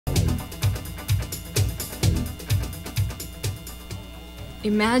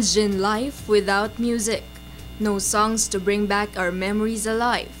Imagine life without music. No songs to bring back our memories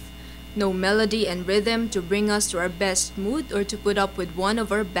alive. No melody and rhythm to bring us to our best mood or to put up with one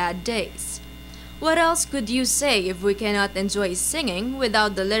of our bad days. What else could you say if we cannot enjoy singing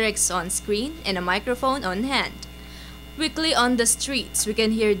without the lyrics on screen and a microphone on hand? Weekly on the streets, we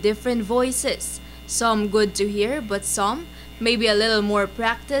can hear different voices. Some good to hear, but some, maybe a little more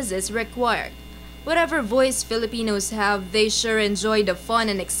practice is required. Whatever voice Filipinos have, they sure enjoy the fun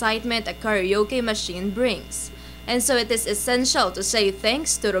and excitement a karaoke machine brings. And so it is essential to say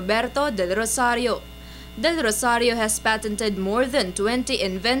thanks to Roberto Del Rosario. Del Rosario has patented more than 20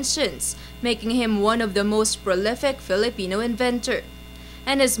 inventions, making him one of the most prolific Filipino inventor.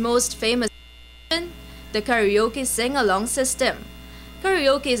 And his most famous invention, the karaoke sing-along system.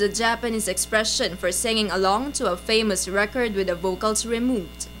 Karaoke is a Japanese expression for singing along to a famous record with the vocals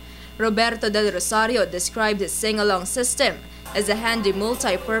removed. Roberto Del Rosario described his sing-along system as a handy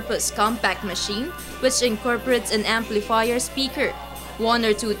multi-purpose compact machine which incorporates an amplifier speaker, one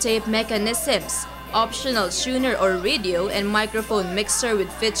or two tape mechanisms, optional tuner or radio, and microphone mixer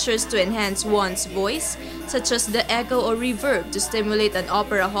with features to enhance one's voice, such as the echo or reverb to stimulate an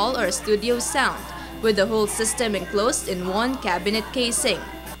opera hall or studio sound, with the whole system enclosed in one cabinet casing.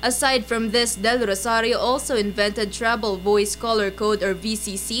 Aside from this, Del Rosario also invented Treble Voice Color Code or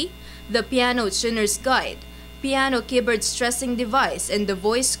VCC, the Piano Tuner's Guide, Piano Keyboard Stressing Device, and the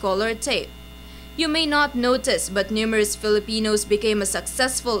Voice Color Tape. You may not notice, but numerous Filipinos became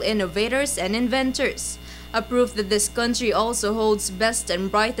successful innovators and inventors, a proof that this country also holds best and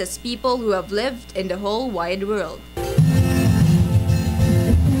brightest people who have lived in the whole wide world.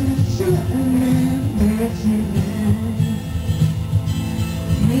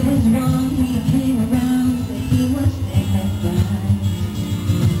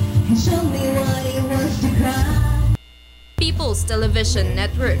 People's Television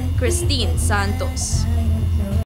Network, Kristine, Santos.